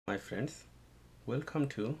My friends, welcome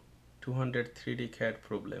to 200 3D CAD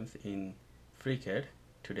problems in FreeCAD.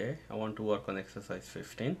 Today I want to work on exercise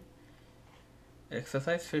 15.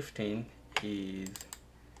 Exercise 15 is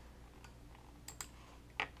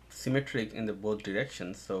symmetric in the both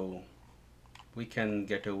directions, so we can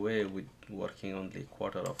get away with working only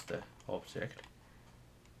quarter of the object.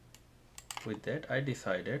 With that, I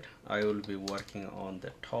decided I will be working on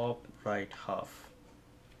the top right half,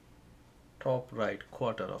 top right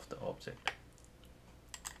quarter of the object.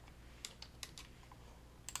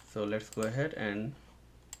 So let's go ahead and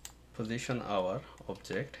position our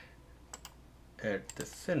object at the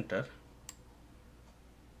center,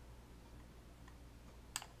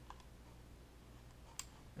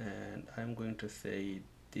 and I'm going to say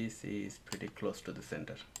this is pretty close to the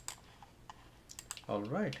center. All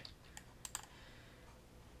right,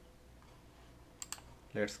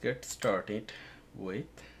 let's get started with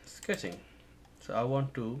sketching. So I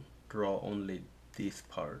want to draw only this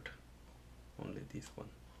part, only this one.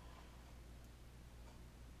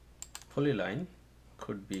 Polyline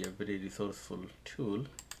could be a very resourceful tool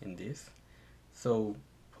in this. So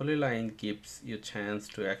polyline gives you a chance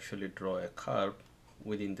to actually draw a curve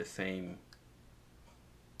within the same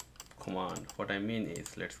command. What I mean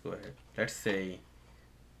is, let's go ahead. Let's say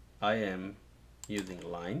I am using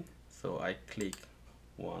line, so I click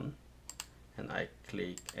one and I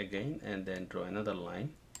click again and then draw another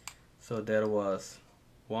line. So there was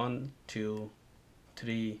 1, 2,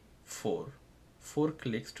 3, 4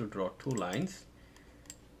 clicks to draw two lines.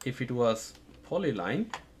 If it was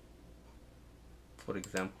polyline, for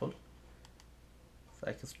example, so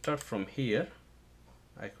I could start from here,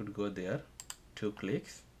 I could go there, 2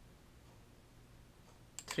 clicks,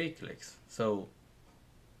 3 clicks. So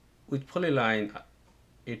with polyline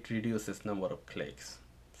it reduces number of clicks.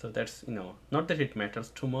 So that's, not that it matters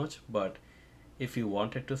too much, but if you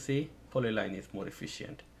wanted to see, polyline is more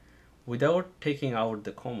efficient. Without taking out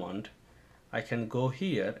the command, I can go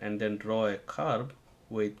here and then draw a curve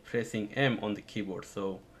with pressing M on the keyboard.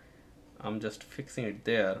 So I'm just fixing it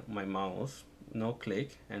there, my mouse, no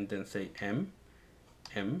click, and then say M,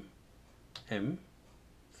 M, M.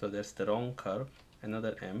 So that's the wrong curve,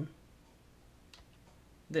 another M,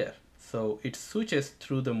 there. So it switches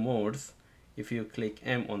through the modes if you click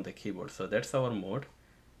M on the keyboard. So that's our mode,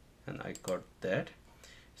 and I got that.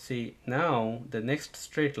 See, now the next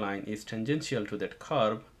straight line is tangential to that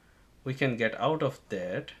curve. We can get out of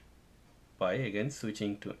that by again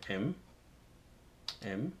switching to M,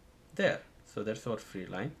 M, there. So that's our free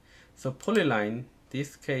line. So polyline,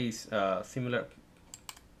 this case, similar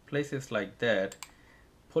places like that,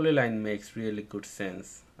 polyline makes really good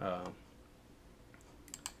sense,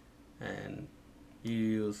 and you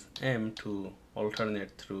use M to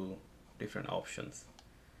alternate through different options.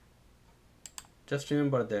 Just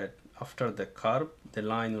remember that after the curve, the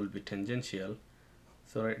line will be tangential.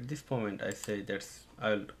 So at this moment I say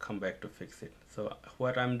I'll come back to fix it. So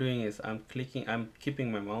what I'm doing is I'm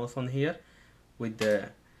keeping my mouse on here with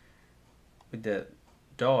the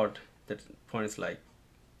dot that points like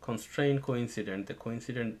constraint coincident. The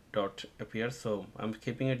coincident dot appears, so I'm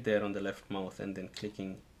keeping it there on the left mouse and then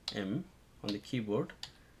clicking M on the keyboard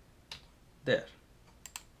there.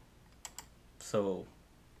 So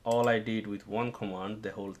all I did with one command, the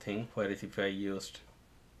whole thing, whereas if I used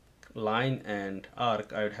line and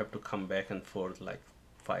arc, I would have to come back and forth like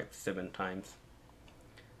 5-7 times.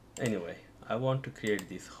 Anyway, I want to create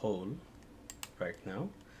this hole right now.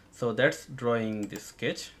 So that's drawing this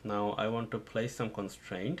sketch. Now I want to place some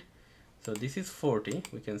constraint. So this is 40,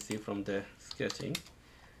 we can see from the sketching,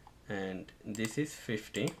 and this is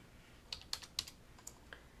 50.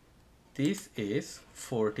 This is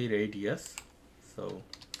 40 radius, so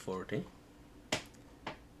 40.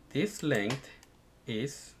 This length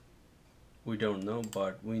is, we don't know,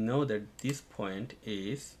 but we know that this point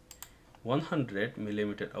is 100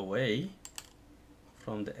 millimeter away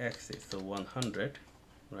from the axis. So 100,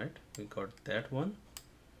 right? We got that one.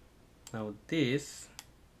 Now this,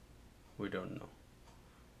 we don't know.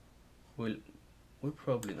 We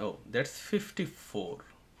probably know that's 54,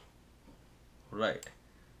 right?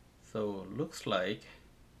 So looks like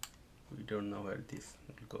we don't know where this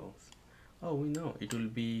goes. Oh, we know it will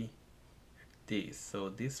be this. So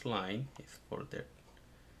this line is for that.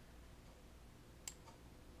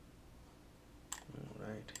 All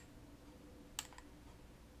right.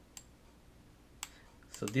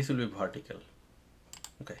 So this will be vertical.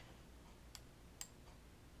 Okay.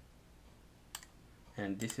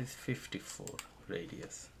 And this is 54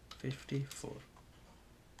 radius. 54.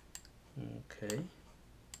 Okay.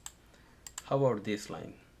 How about this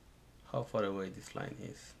line? How far away this line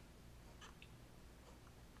is?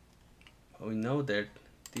 we know that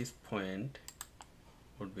this point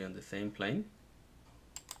would be on the same plane,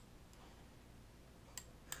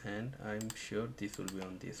 and I'm sure this will be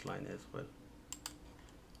on this line as well.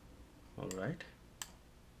 Alright,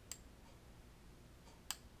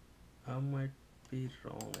 I might be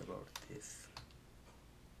wrong about this.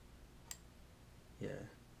 Yeah,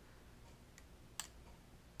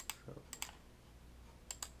 so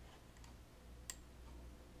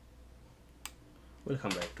we'll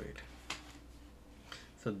come back to it.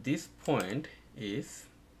 So this point is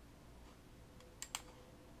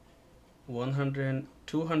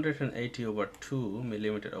 280 over 2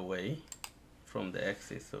 millimeter away from the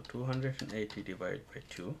axis, so 280 divided by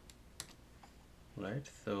 2, right?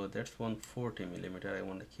 So that's 140 millimeter. I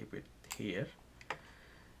want to keep it here,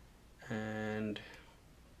 and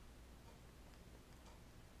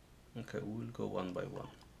okay, we'll go one by one.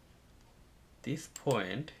 This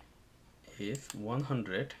point is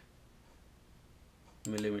 100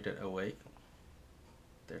 millimeter away.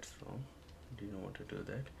 That's wrong, didn't want to do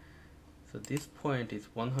that. So this point is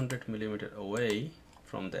 100 millimeter away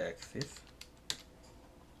from the axis.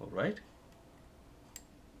 All right,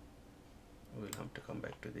 we'll have to come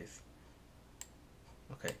back to this.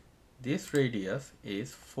 Okay, this radius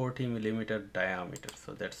is 40 millimeter diameter,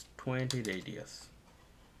 so that's 20 radius.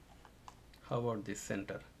 How about this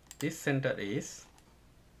center? This center is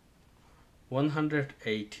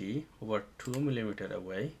 180 over 2 millimeter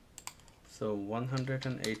away, so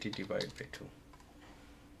 180 divided by 2.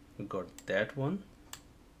 We got that one,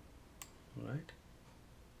 right?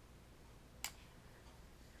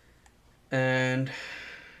 And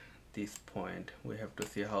this point, we have to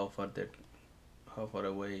see how far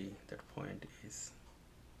away that point is.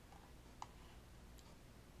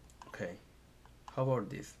 Okay, how about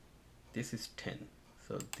this? This is 10,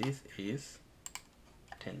 so this is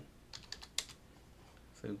 10.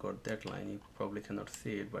 So you got that line. You probably cannot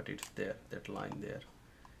see it, but it's there, that line there.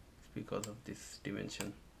 It's because of this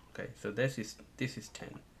dimension. Okay, so this is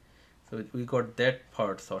 10. So we got that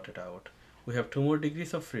part sorted out. We have 2 more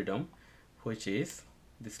degrees of freedom, which is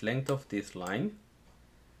this length of this line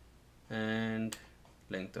and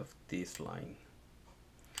length of this line.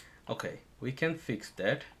 Okay, we can fix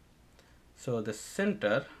that. So the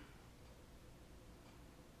center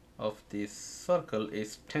of this circle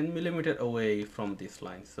is 10 millimeter away from this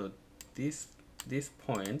line. So this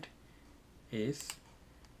point is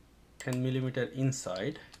 10 millimeter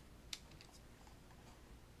inside,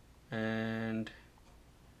 and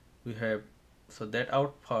we have, so that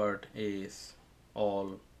out part is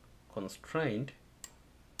all constrained.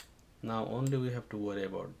 Now only we have to worry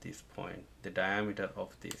about this point, the diameter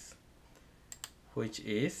of this, which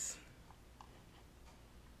is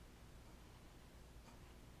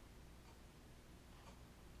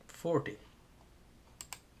 40.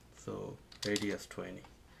 So radius 20.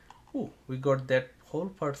 Ooh, we got that whole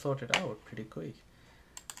part sorted out pretty quick.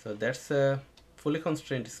 So that's a fully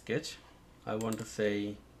constrained sketch. I want to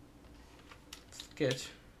say sketch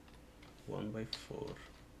 1/4.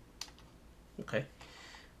 Okay.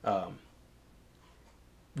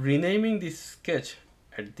 Renaming this sketch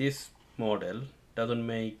at this model doesn't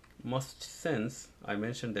make much sense. I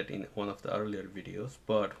mentioned that in one of the earlier videos,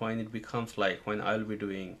 but when it becomes like, when I'll be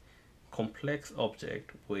doing complex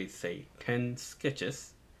object with say 10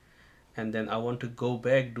 sketches, and then I want to go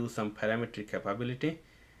back, do some parametric capability,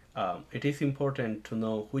 it is important to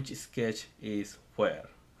know which sketch is where.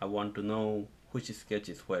 I want to know which sketch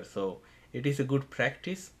is where. So it is a good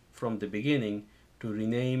practice from the beginning to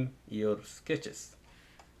rename your sketches,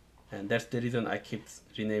 and that's the reason I keep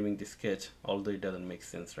renaming the sketch, although it doesn't make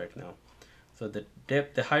sense right now. So the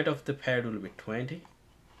depth, the height of the pad will be 20.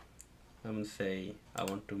 I'm going to say I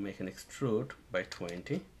want to make an extrude by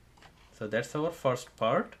 20. So that's our first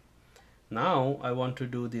part. Now I want to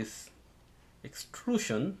do this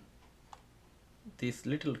extrusion, this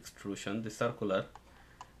little extrusion, the circular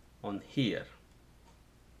on here.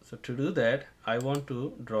 So to do that, I want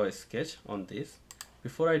to draw a sketch on this.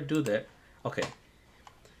 Before I do that, okay,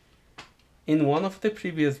 in one of the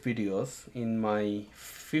previous videos, in my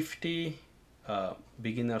 50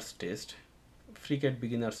 beginners test, FreeCAD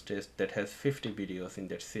beginners test that has 50 videos in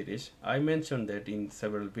that series, I mentioned that in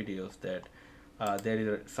several videos that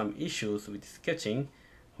there are some issues with sketching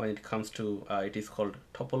when it comes to it is called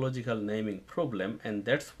topological naming problem, and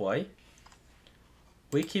that's why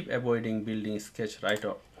we keep avoiding building sketch right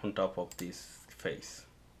on top of this face.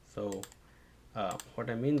 So what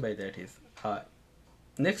I mean by that is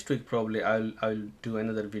next week probably I'll do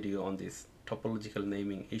another video on this topological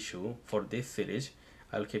naming issue for this series.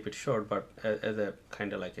 I'll keep it short, but as a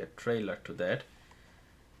kind of like a trailer to that,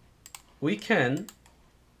 we can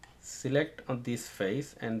select on this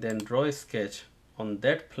face and then draw a sketch on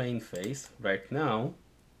that plane face right now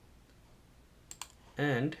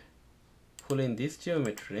and pull in this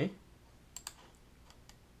geometry,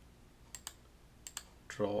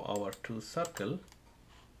 draw our two circles,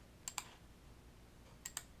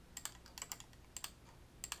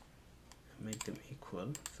 make them equal.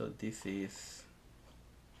 So this is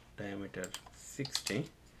diameter 60.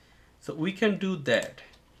 So we can do that.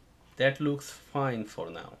 That looks fine for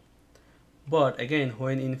now. But again,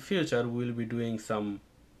 when in future we will be doing some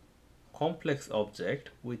complex object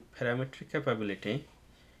with parametric capability,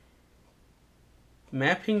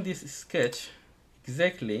 mapping this sketch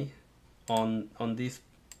exactly on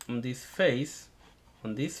this face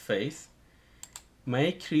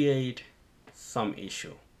may create some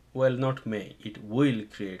issue. Well, not may, it will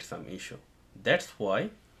create some issue. That's why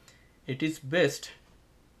it is best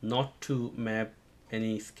not to map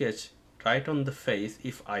any sketch right on the face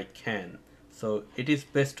if I can. So it is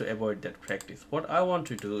best to avoid that practice. What I want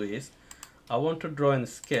to do is I want to draw a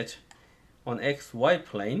sketch on XY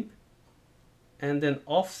plane and then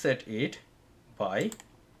offset it by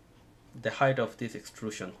the height of this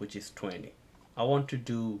extrusion, which is 20. I want to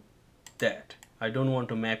do that. I don't want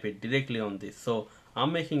to map it directly on this. So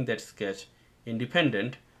I'm making that sketch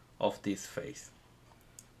independent of this face.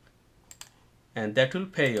 And that will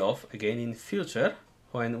pay off again in future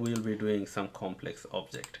when we will be doing some complex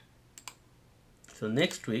object. So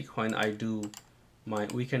next week when I do my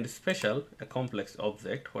weekend special, a complex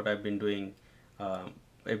object, what I've been doing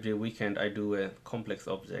every weekend, I do a complex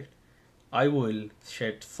object. I will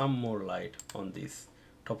shed some more light on this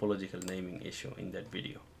topological naming issue in that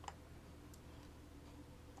video.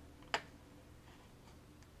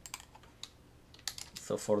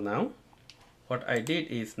 So for now, what I did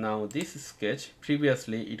is, now this sketch,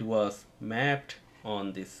 previously it was mapped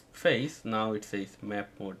on this face, now it says map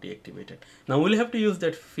mode deactivated. Now we'll have to use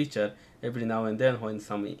that feature every now and then when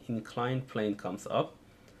some inclined plane comes up,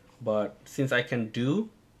 but since I can do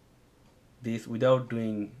this without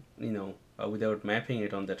doing, without mapping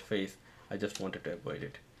it on that face, I just wanted to avoid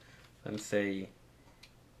it. And say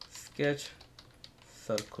sketch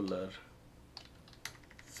circular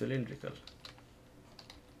cylindrical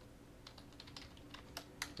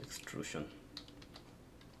extrusion,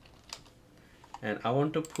 and I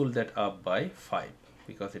want to pull that up by 5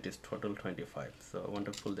 because it is total 25, so I want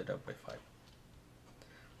to pull that up by 5.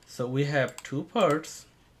 So we have two parts.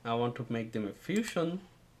 I want to make them a fusion,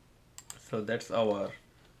 so that's our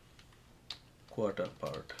quarter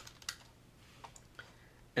part,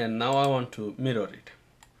 and now I want to mirror it.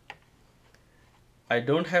 I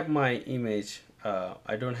don't have my image,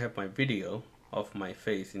 I don't have my video of my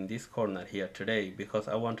face in this corner here today because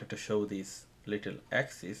I wanted to show this little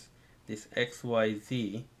axis, this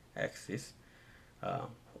XYZ axis,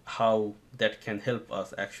 how that can help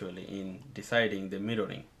us actually in deciding the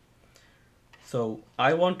mirroring. So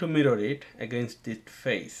I want to mirror it against this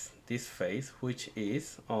face which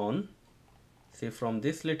is on, say, from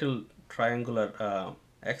this little triangular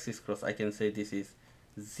axis cross, I can say this is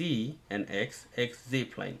Z and XZ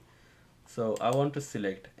plane. So I want to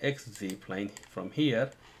select XZ plane from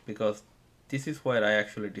here because this is where I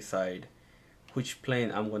actually decide which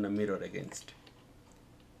plane I'm going to mirror against.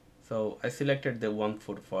 So I selected the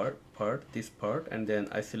 1/4 part, this part, and then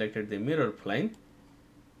I selected the mirror plane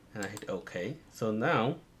and I hit OK. So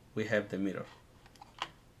now we have the mirror.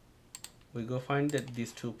 We go find that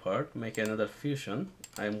these two parts, make another fusion.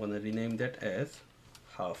 I'm going to rename that as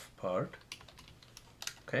half part.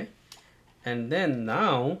 Okay. And then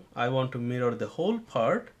now I want to mirror the whole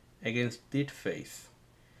part against this face,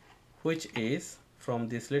 which is from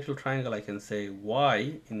this little triangle. I can say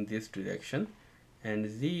Y in this direction and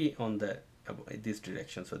Z on this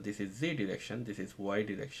direction. So this is Z direction, this is Y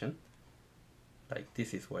direction, like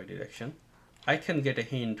this is Y direction. I can get a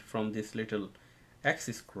hint from this little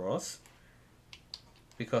axis cross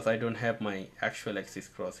because I don't have my actual axis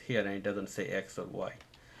cross here and it doesn't say X or Y.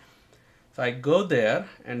 So I go there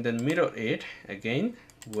and then mirror it again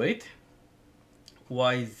with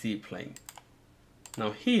YZ plane.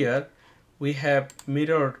 Now here we have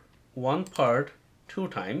mirrored one part 2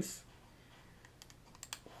 times,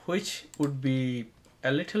 which would be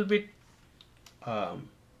a little bit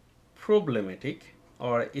problematic,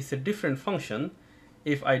 or it's a different function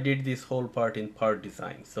if I did this whole part in part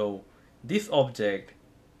design. So this object,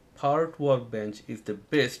 part workbench, is the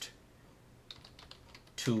best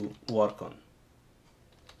to work on.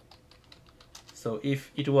 So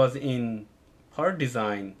if it was in part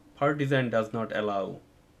design does not allow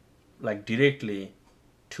like directly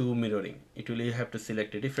to mirroring. It will, you have to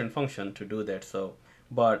select a different function to do that. So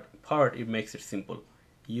but part, it makes it simple.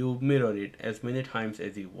 you mirror it as many times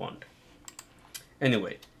as you want.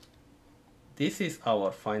 Anyway, this is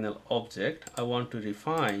our final object. I want to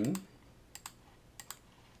refine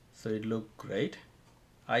so it look great.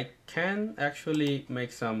 I can actually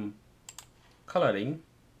make some coloring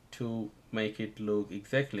to make it look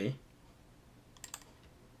exactly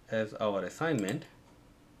as our assignment,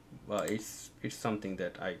 but it's something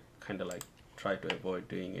that I kind of like try to avoid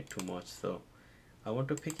doing it too much. So I want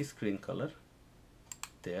to pick a screen color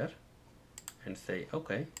there and say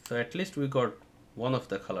okay, so at least we got one of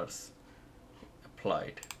the colors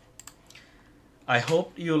applied. I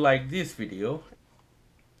hope you like this video.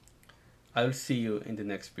 I will see you in the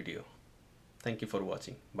next video. Thank you for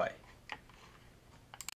watching. Bye.